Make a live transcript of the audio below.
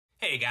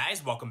Hey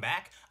guys, welcome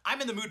back.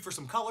 I'm in the mood for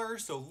some color,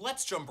 so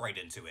let's jump right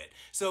into it.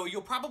 So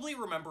you'll probably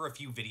remember a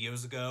few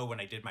videos ago when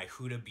I did my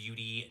Huda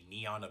Beauty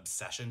Neon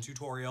Obsession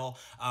tutorial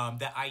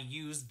that I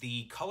used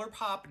the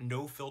ColourPop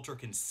No Filter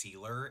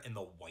Concealer in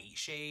the white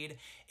shade,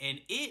 and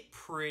it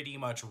pretty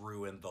much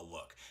ruined the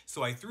look.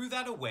 So I threw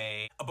that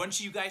away. A bunch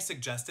of you guys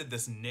suggested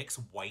this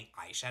NYX white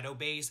eyeshadow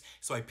base,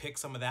 so I picked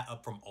some of that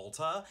up from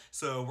Ulta.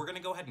 So we're gonna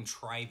go ahead and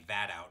try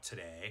that out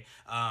today.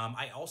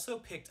 I also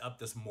picked up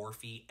this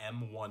Morphe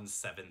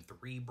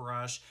M173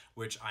 brush,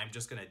 which I'm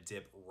just gonna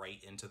dip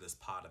right into this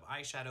pot of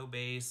eyeshadow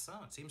base.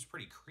 Oh, it seems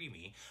pretty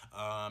creamy.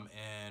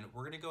 And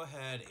we're gonna go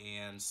ahead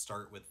and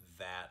start with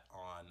that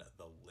on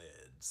the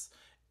lids.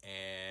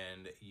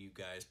 And you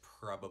guys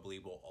probably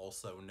will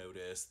also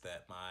notice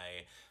that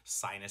my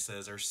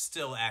sinuses are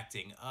still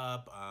acting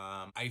up.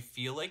 I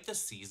feel like the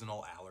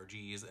seasonal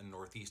allergies in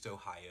Northeast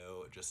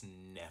Ohio just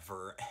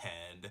never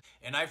end.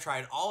 And I've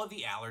tried all of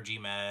the allergy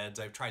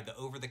meds. I've tried the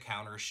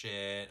over-the-counter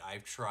shit.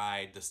 I've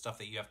tried the stuff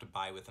that you have to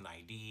buy with an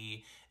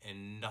ID,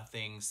 and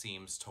nothing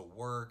seems to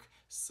work.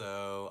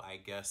 So I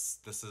guess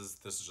this is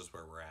just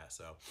where we're at.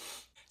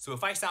 So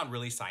if I sound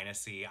really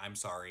sinusy, I'm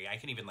sorry. I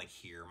can even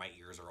hear my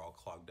ears are all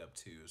clogged up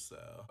too. So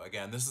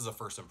again, this is a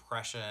first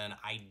impression.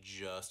 I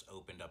just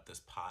opened up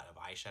this pot of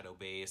eyeshadow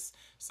base,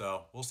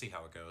 so we'll see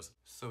how it goes.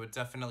 So it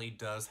definitely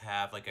does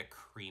have a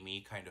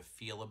creamy kind of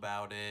feel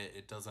about it.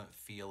 It doesn't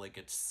feel like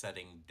it's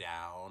setting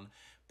down,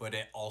 but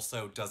it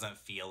also doesn't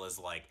feel as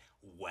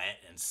wet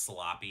and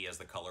sloppy as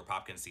the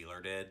ColourPop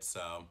concealer did.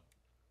 So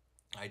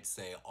I'd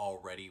say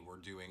already we're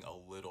doing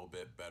a little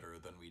bit better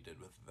than we did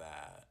with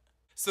that.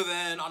 So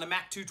then on a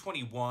MAC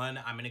 221,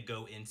 I'm going to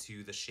go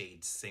into the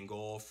shade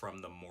Single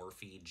from the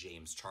Morphe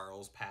James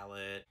Charles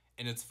palette.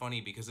 And it's funny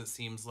because it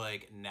seems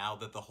like now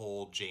that the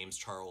whole James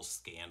Charles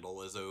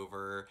scandal is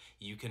over,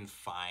 you can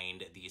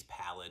find these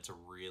palettes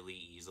really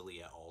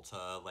easily at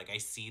Ulta. I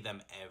see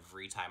them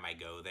every time I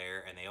go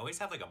there, and they always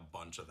have a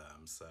bunch of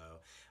them. So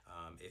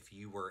if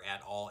you were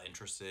at all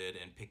interested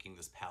in picking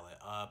this palette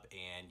up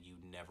and you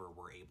never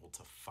were able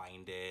to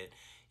find it,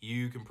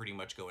 you can pretty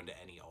much go into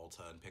any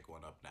Ulta and pick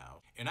one up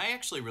now. And I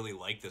actually really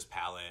like this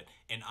palette,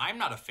 and I'm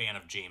not a fan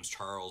of James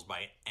Charles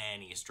by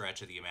any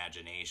stretch of the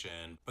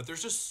imagination, but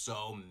there's just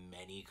so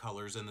many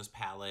colors in this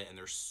palette, and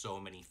there's so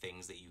many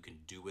things that you can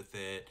do with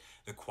it.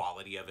 The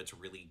quality of it's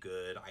really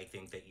good. I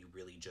think that you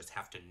really just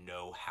have to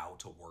know how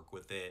to work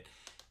with it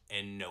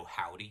and know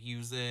how to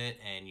use it,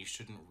 and you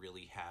shouldn't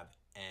really have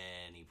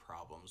any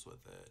problems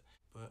with it.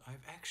 But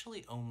I've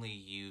actually only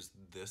used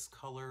this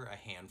color a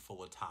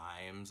handful of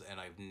times, and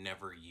I've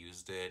never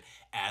used it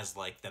as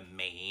the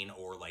main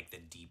or the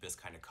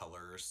deepest kind of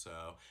color.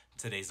 So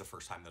today's the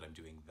first time that I'm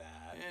doing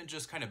that. And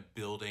just kind of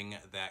building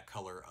that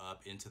color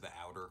up into the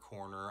outer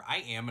corner.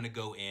 I am gonna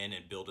go in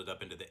and build it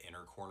up into the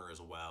inner corner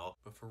as well.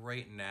 But for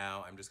right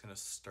now, I'm just gonna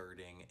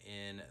starting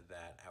in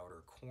that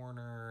outer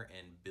corner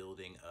and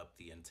building up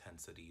the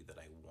intensity that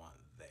I want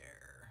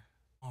there.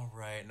 All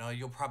right, now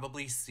you'll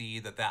probably see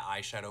that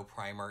eyeshadow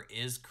primer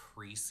is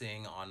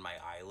creasing on my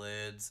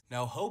eyelids.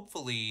 Now,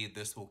 hopefully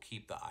this will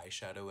keep the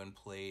eyeshadow in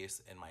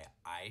place and my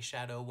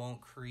eyeshadow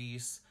won't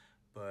crease,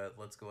 but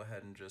let's go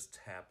ahead and just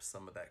tap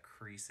some of that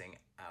creasing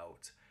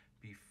out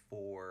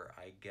before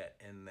I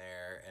get in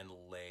there and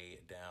lay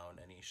down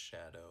any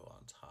shadow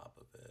on top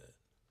of it.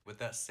 With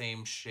that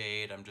same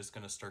shade, I'm just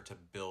gonna start to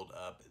build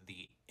up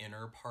the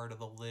inner part of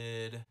the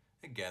lid.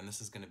 Again, this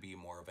is going to be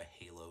more of a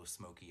halo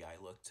smoky eye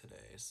look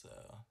today, so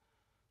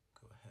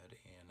go ahead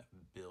and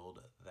build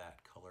that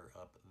color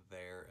up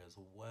there as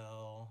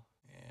well.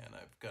 And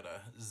I've got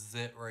a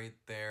zit right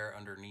there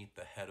underneath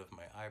the head of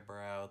my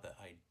eyebrow that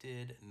I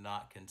did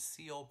not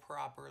conceal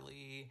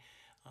properly.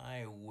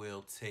 I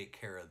will take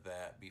care of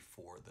that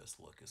before this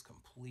look is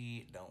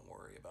complete. Don't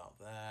worry about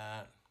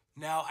that.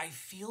 Now, I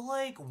feel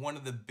like one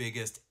of the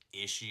biggest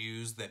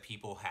issues that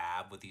people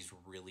have with these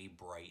really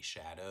bright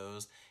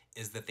shadows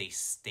is that they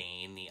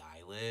stain the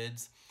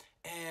eyelids.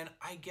 And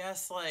I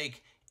guess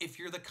if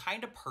you're the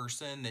kind of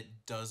person that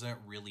doesn't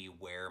really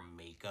wear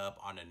makeup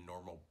on a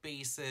normal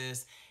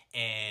basis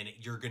and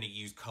you're gonna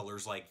use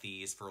colors like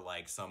these for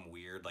some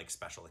weird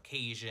special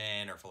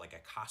occasion or for a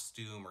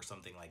costume or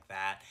something like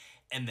that,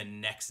 and the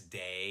next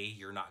day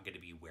you're not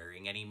gonna be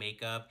wearing any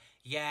makeup,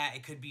 yeah,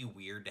 it could be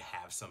weird to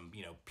have some,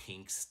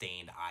 pink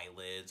stained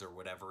eyelids or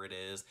whatever it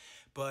is.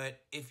 But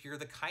if you're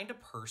the kind of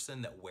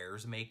person that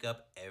wears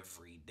makeup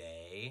every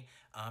day,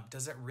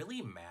 does it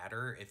really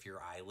matter if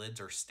your eyelids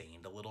are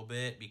stained a little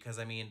bit? Because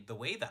I mean, the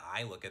way that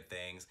I look at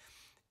things,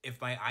 if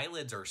my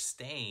eyelids are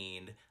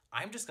stained,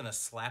 I'm just gonna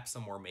slap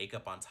some more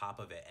makeup on top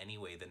of it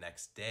anyway the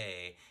next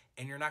day,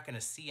 and you're not gonna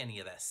see any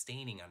of that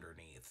staining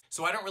underneath.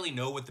 So I don't really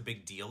know what the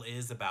big deal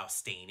is about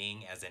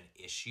staining as an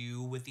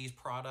issue with these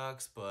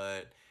products,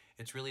 but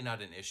it's really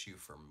not an issue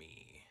for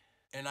me.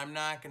 And I'm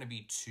not going to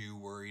be too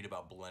worried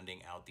about blending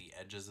out the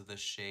edges of the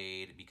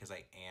shade because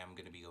I am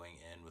going to be going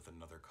in with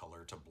another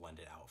color to blend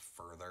it out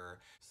further.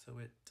 So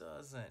it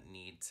doesn't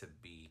need to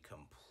be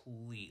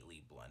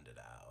completely blended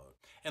out.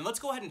 And let's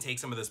go ahead and take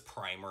some of this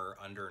primer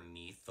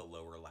underneath the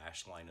lower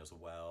lash line as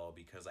well,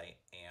 because I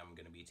am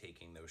going to be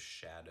taking those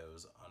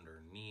shadows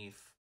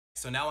underneath.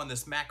 So now on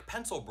this MAC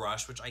pencil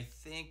brush, which I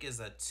think is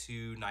a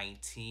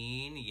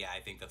 219, yeah,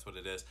 I think that's what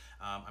it is.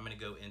 I'm going to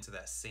go into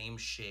that same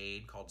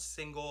shade called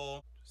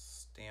Single,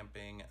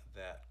 stamping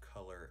that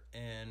color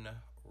in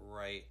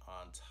right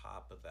on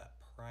top of that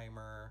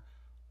primer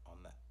on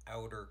the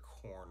outer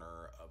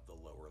corner of the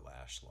lower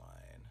lash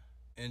line.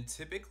 And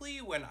typically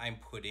when I'm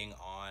putting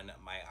on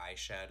my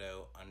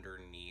eyeshadow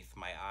underneath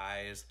my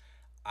eyes,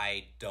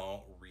 I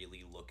don't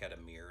really look at a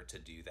mirror to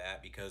do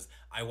that because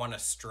I want to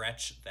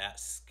stretch that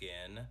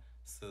skin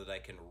so that I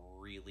can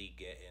really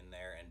get in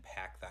there and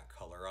pack that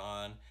color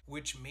on,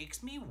 which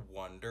makes me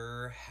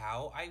wonder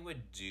how I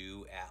would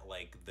do at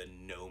like the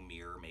no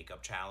mirror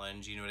makeup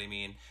challenge, you know what I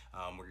mean?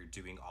 Where you're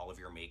doing all of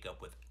your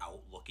makeup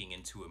without looking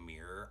into a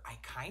mirror. I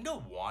kind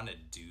of want to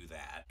do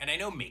that. And I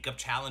know makeup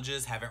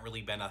challenges haven't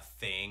really been a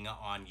thing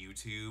on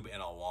YouTube in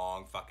a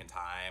long fucking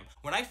time.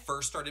 When I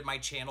first started my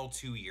channel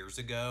 2 years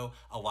ago,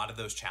 a lot of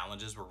those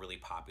challenges were really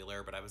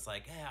popular, but I was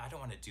like, I don't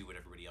want to do what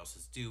everybody else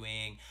is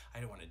doing. I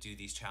don't want to do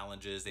these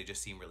challenges. They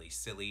just seem really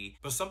silly.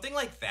 But something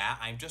like that,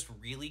 I'm just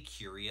really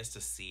curious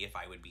to see if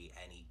I would be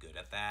any good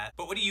at that.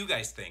 But what do you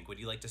guys think? Would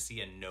you like to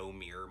see a no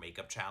mirror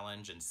makeup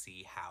challenge and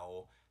see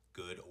how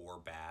good or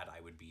bad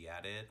I would be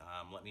at it?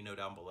 Let me know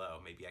down below.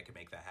 Maybe I could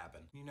make that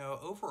happen. You know,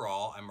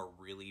 overall, I'm a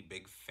really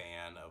big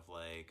fan of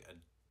like a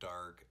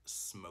dark,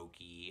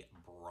 smoky,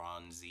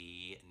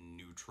 bronzy,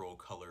 neutral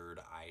colored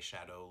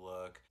eyeshadow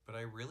look, but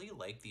I really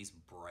like these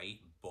bright,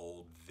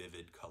 bold,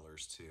 vivid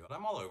colors too. But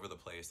I'm all over the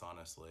place,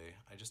 honestly.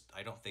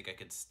 I don't think I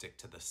could stick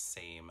to the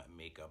same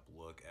makeup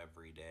look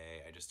every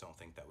day. I just don't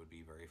think that would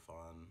be very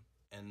fun.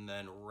 And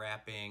then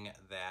wrapping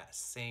that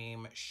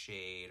same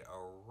shade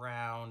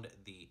around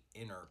the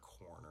inner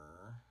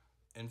corner.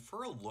 And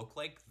for a look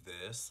like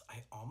this,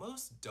 I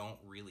almost don't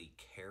really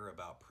care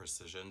about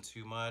precision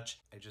too much.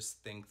 I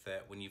just think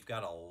that when you've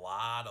got a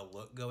lot of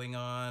look going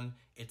on,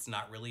 it's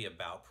not really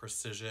about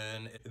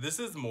precision. This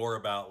is more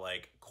about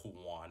like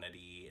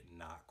quantity,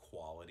 not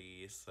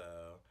quality.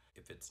 So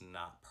if it's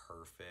not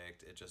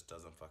perfect, it just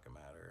doesn't fucking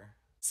matter.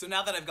 So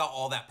now that I've got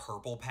all that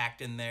purple packed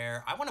in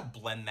there, I want to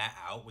blend that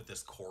out with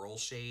this coral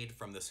shade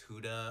from this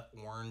Huda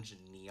Orange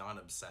Neon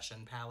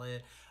Obsession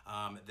palette.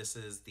 This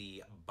is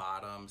the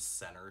bottom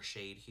center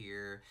shade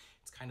here.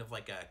 It's kind of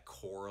like a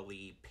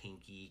corally,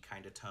 pinky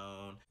kind of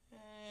tone.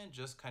 And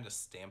just kind of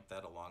stamp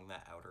that along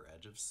that outer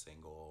edge of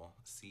Single.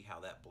 See how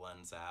that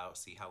blends out.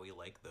 See how we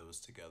like those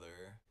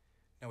together.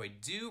 Now I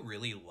do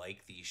really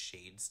like these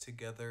shades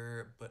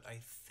together, but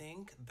I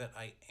think that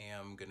I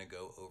am gonna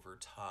go over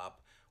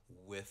top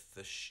with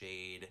the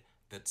shade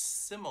that's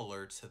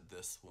similar to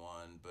this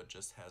one, but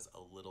just has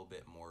a little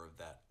bit more of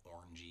that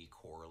orangey,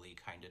 corally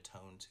kind of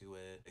tone to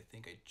it. I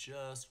think I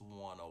just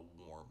want to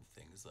warm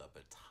things up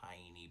a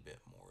tiny bit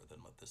more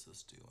than what this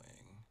is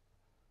doing.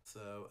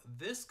 So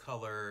this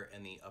color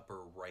in the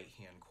upper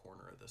right-hand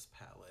corner of this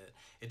palette,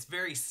 it's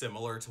very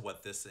similar to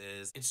what this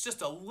is. It's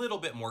just a little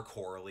bit more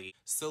corally.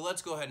 So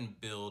let's go ahead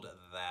and build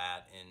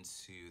that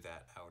into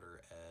that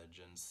outer edge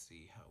and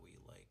see how we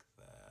like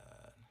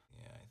that.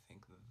 Yeah, I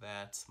think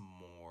that's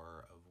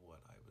more of what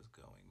I was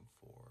going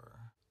for.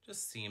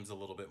 Just seems a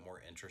little bit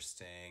more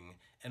interesting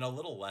and a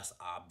little less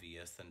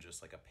obvious than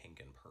just like a pink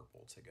and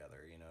purple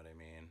together, you know what I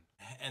mean?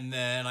 And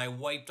then I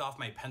wiped off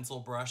my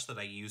pencil brush that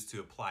I used to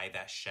apply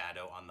that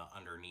shadow on the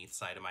underneath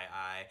side of my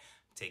eye.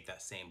 Take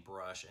that same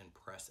brush and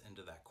press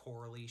into that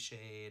corally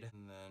shade,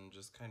 and then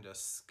just kind of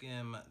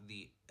skim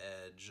the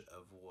edge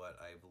of what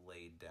I've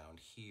laid down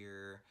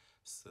here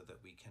so that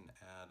we can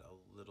add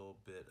a little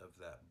bit of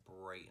that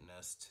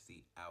brightness to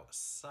the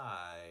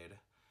outside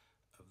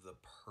of the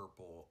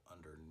purple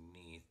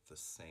underneath, the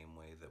same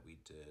way that we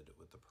did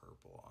with the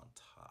purple on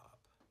top.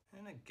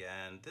 And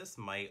again, this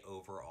might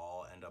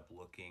overall end up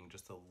looking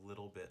just a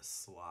little bit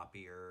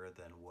sloppier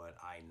than what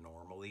I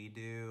normally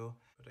do.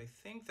 But I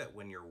think that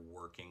when you're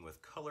working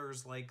with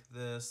colors like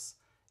this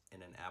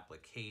in an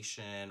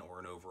application or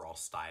an overall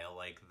style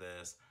like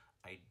this,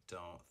 I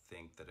don't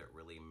think that it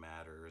really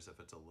matters if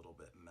it's a little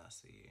bit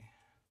messy.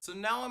 So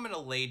now I'm gonna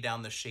lay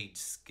down the shade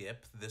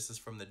Skip. This is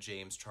from the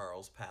James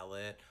Charles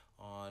palette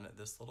on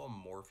this little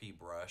Morphe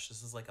brush.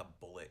 This is like a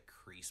bullet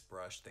crease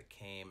brush that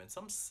came in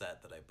some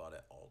set that I bought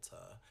at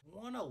Ulta.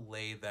 Wanna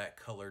lay that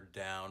color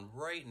down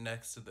right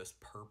next to this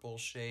purple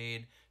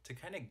shade to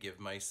kind of give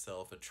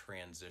myself a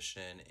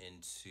transition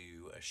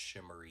into a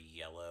shimmery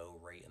yellow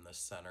right in the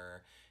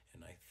center.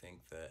 And I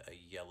think that a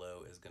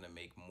yellow is gonna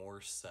make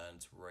more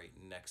sense right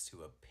next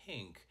to a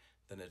pink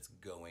than it's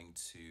going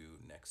to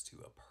next to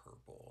a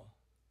purple.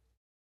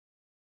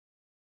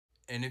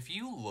 And if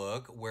you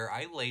look where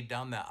I laid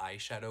down that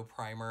eyeshadow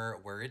primer,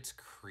 where it's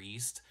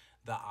creased,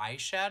 the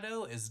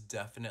eyeshadow is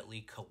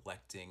definitely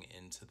collecting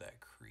into that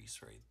crease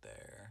right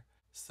there.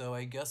 So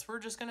I guess we're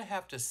just gonna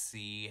have to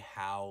see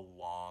how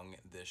long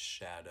this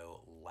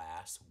shadow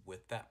lasts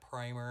with that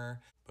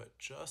primer. But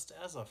just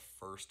as a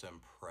first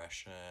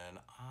impression,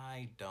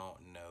 I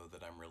don't know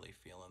that I'm really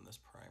feeling this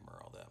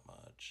primer all that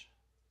much.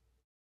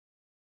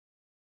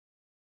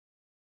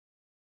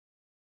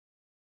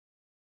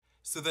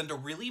 So then to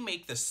really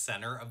make the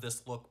center of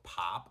this look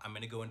pop, I'm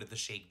going to go into the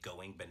shade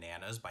Going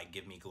Bananas by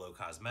Give Me Glow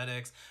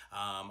Cosmetics.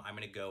 I'm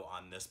going to go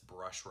on this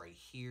brush right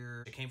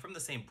here. It came from the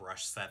same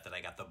brush set that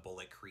I got the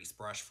Bullet Crease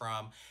brush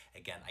from.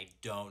 Again, I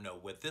don't know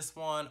what this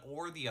one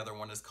or the other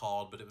one is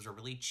called, but it was a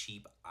really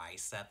cheap eye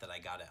set that I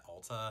got at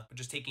Ulta. But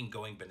just taking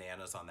Going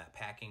Bananas on that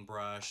packing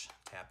brush,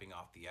 tapping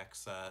off the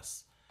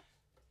excess,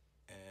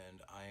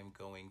 and I'm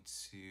going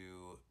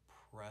to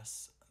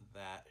press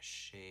that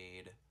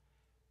shade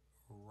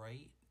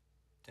right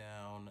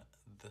down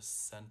the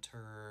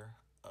center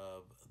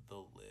of the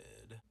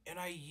lid. And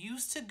I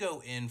used to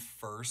go in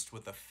first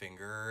with a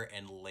finger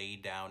and lay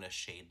down a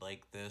shade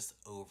like this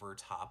over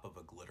top of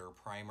a glitter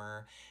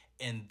primer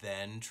and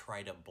then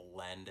try to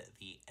blend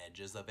the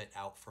edges of it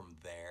out from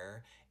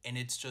there. And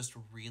it's just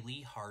really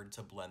hard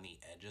to blend the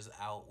edges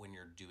out when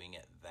you're doing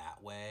it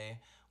that way,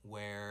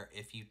 where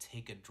if you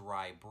take a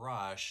dry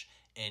brush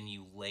and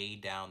you lay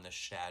down the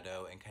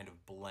shadow and kind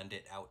of blend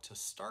it out to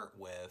start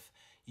with,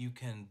 you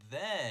can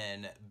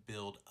then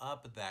build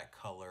up that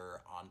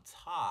color on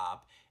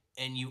top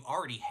and you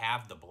already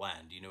have the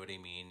blend, you know what I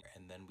mean?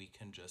 And then we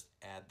can just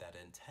add that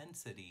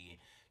intensity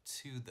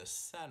to the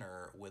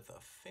center with a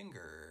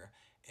finger,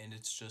 and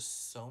it's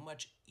just so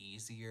much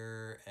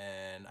easier,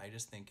 and I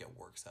just think it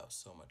works out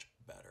so much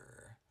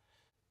better.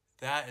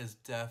 That is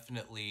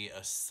definitely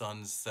a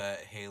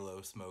sunset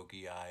halo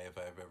smoky eye if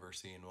I've ever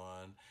seen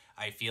one.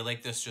 I feel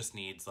like this just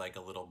needs like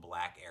a little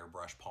black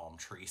airbrush palm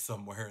tree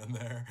somewhere in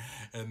there.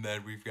 And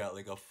then we've got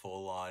like a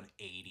full-on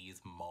 80s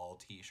mall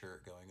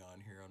t-shirt going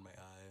on here on my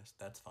eyes.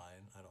 That's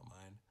fine, I don't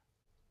mind.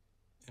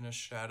 And a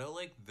shadow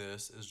like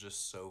this is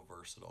just so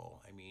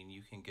versatile. I mean,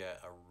 you can get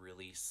a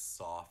really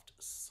soft,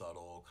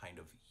 subtle kind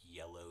of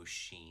yellow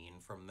sheen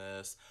from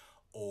this,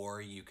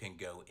 or you can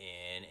go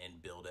in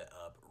and build it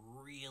up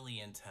really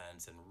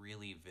intense and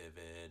really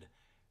vivid,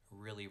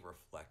 really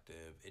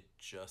reflective. It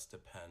just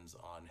depends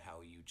on how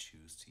you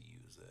choose to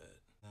use it.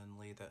 Then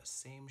lay that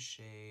same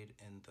shade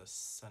in the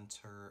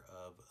center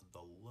of the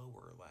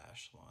lower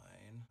lash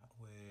line.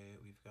 That way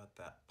we've got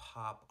that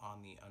pop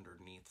on the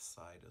underneath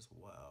side as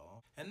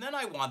well. And then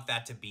I want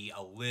that to be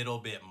a little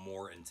bit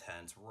more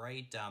intense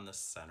right down the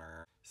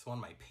center. So on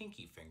my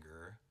pinky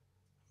finger,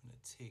 I'm gonna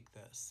take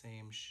that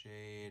same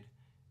shade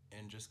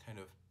and just kind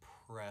of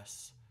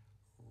press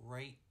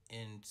right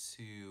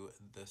into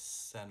the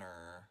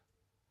center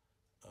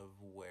of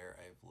where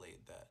I've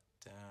laid that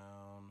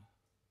down.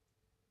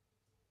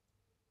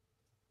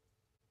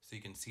 So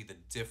you can see the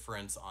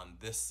difference on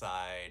this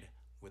side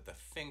with the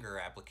finger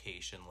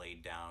application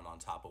laid down on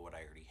top of what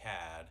I already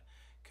had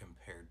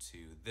compared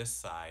to this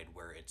side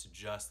where it's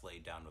just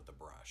laid down with the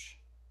brush.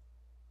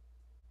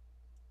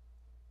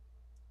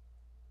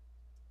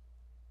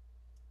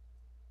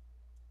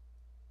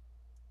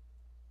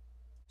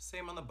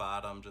 Same on the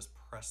bottom, just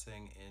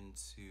pressing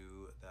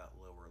into that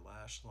lower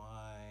lash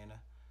line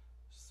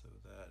so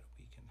that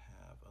we can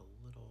have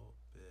a little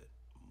bit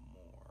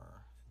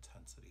more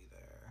intensity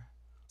there.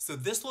 So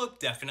this look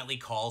definitely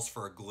calls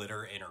for a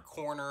glitter inner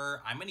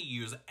corner. I'm gonna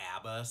use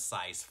ABBA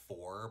size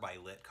 4 by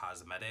Lit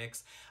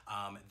Cosmetics.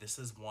 This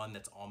is one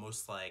that's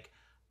almost like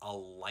a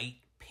light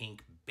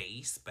pink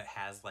base, but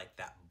has like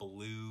that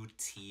blue,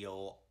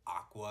 teal,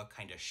 aqua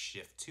kind of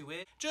shift to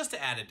it, just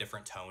to add a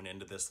different tone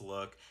into this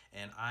look.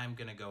 And I'm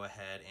gonna go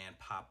ahead and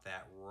pop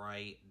that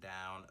right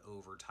down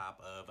over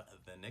top of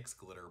the NYX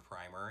glitter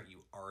primer.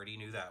 You already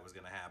knew that was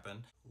gonna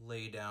happen.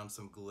 Lay down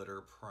some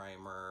glitter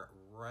primer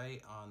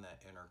right on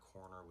that inner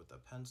corner with a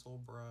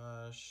pencil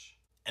brush.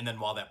 And then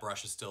while that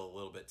brush is still a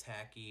little bit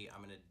tacky,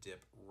 I'm gonna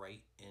dip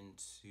right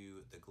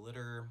into the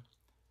glitter,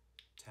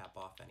 tap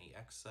off any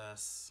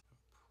excess,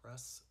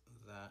 press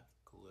that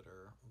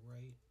glitter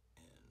right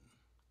in.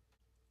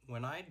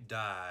 When I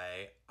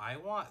dye, I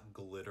want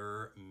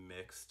glitter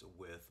mixed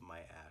with my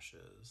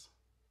ashes.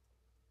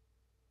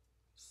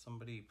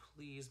 Somebody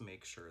please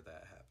make sure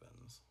that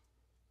happens.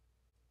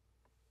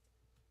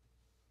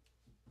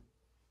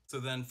 So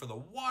then for the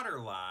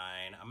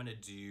waterline, I'm gonna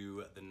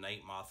do the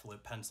Night Moth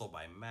Lip Pencil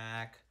by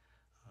MAC.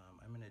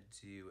 I'm gonna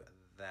do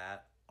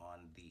that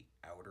on the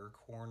outer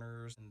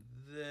corners. And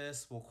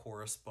this will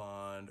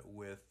correspond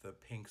with the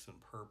pinks and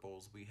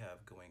purples we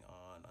have going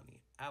on the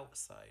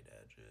outside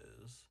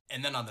edges.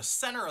 And then on the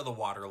center of the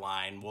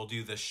waterline, we'll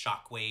do the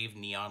Shockwave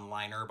Neon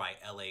Liner by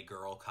LA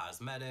Girl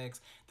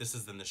Cosmetics. This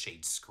is in the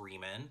shade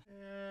Screamin'.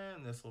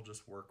 And this will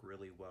just work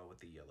really well with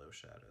the yellow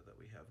shadow that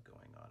we have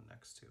going on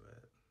next to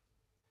it.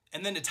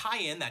 And then to tie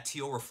in that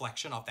teal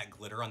reflection off that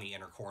glitter on the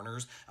inner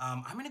corners,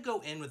 I'm gonna go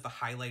in with the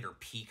highlighter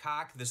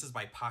Peacock. This is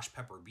by Posh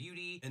Pepper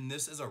Beauty, and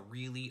this is a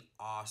really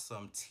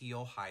awesome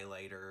teal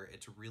highlighter.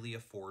 It's really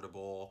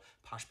affordable.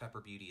 Posh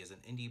Pepper Beauty is an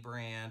indie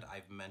brand.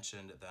 I've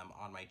mentioned them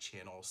on my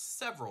channel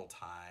several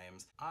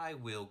times. I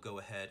will go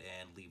ahead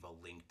and leave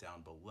a link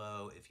down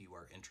below if you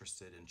are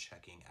interested in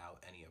checking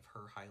out any of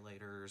her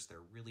highlighters. They're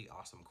really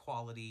awesome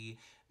quality.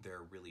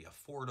 They're really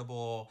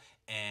affordable.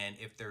 And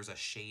if there's a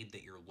shade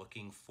that you're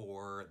looking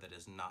for that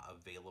is not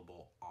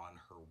available on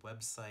her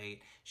website,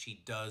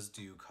 she does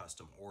do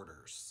custom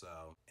orders.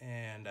 So,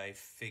 and I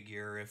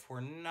figure if we're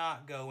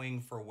not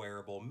going for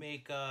wearable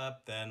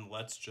makeup, then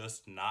let's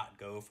just not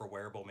go for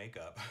wearable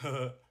makeup.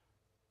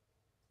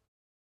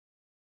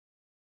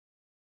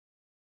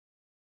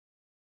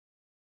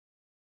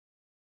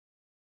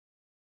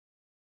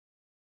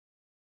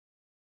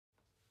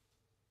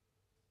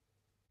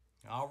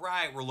 All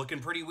right, we're looking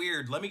pretty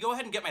weird. Let me go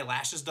ahead and get my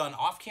lashes done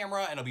off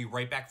camera and I'll be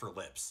right back for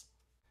lips.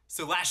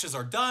 So lashes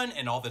are done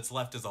and all that's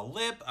left is a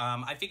lip.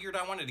 I figured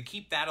I wanted to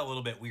keep that a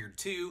little bit weird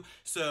too.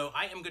 So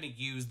I am gonna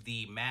use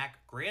the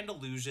MAC Grand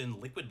Illusion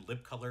Liquid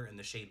Lip Color in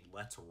the shade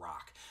Let's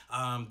Rock.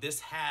 This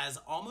has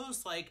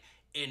almost like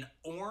an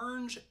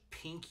orange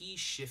pinky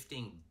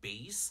shifting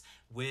base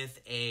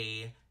with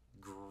a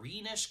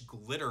greenish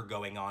glitter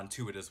going on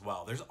to it as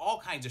well. There's all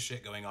kinds of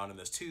shit going on in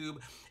this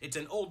tube. It's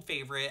an old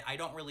favorite. I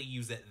don't really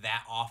use it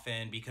that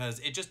often because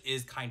it just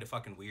is kind of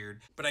fucking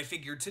weird. But I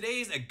figured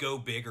today's a go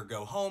big or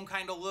go home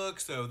kind of look,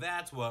 so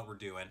that's what we're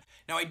doing.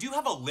 Now I do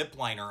have a lip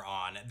liner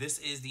on. This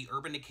is the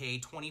Urban Decay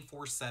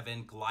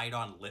 24/7 Glide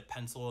On Lip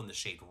Pencil in the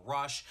shade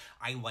Rush.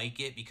 I like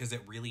it because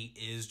it really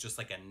is just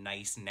like a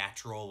nice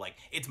natural, like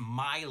it's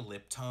my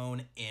lip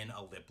tone in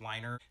a lip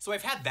liner. So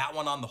I've had that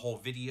one on the whole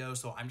video,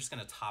 so I'm just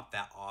gonna top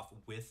that off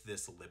with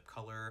this lip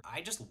color.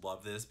 I just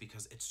love this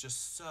because it's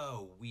just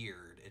so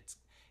weird. It's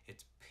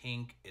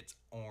pink, it's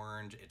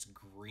orange, it's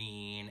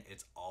green,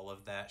 it's all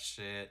of that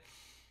shit.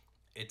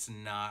 It's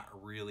not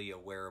really a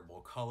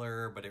wearable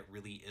color, but it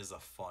really is a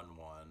fun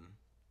one.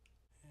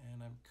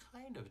 And I'm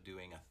kind of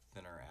doing a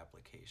thinner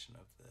application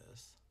of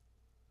this.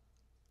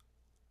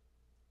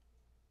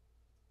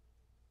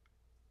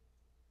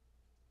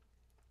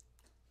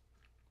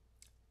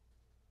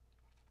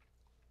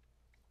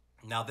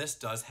 Now this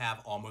does have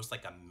almost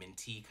like a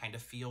minty kind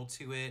of feel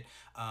to it.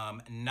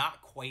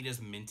 Not quite as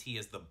minty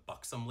as the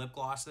Buxom lip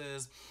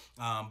glosses,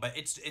 but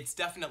it's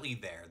definitely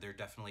there. There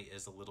definitely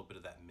is a little bit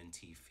of that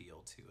minty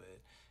feel to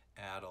it.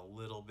 Add a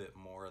little bit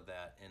more of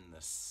that in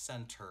the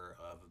center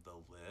of the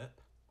lip.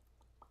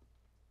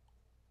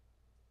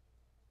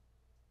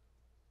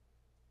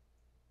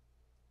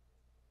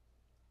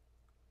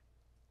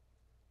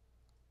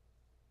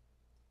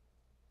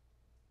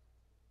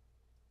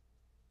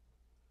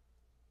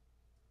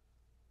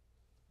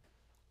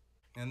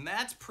 And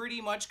that's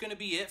pretty much going to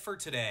be it for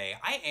today.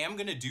 I am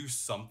going to do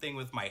something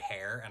with my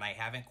hair and I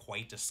haven't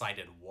quite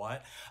decided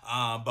what,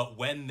 but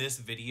when this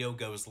video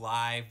goes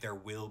live, there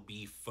will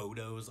be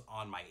photos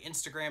on my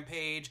Instagram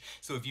page.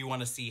 So if you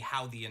want to see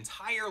how the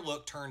entire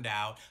look turned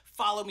out,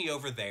 follow me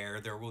over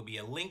there. There will be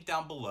a link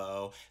down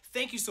below.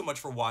 Thank you so much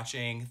for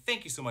watching.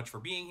 Thank you so much for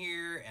being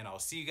here, and I'll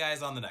see you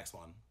guys on the next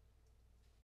one.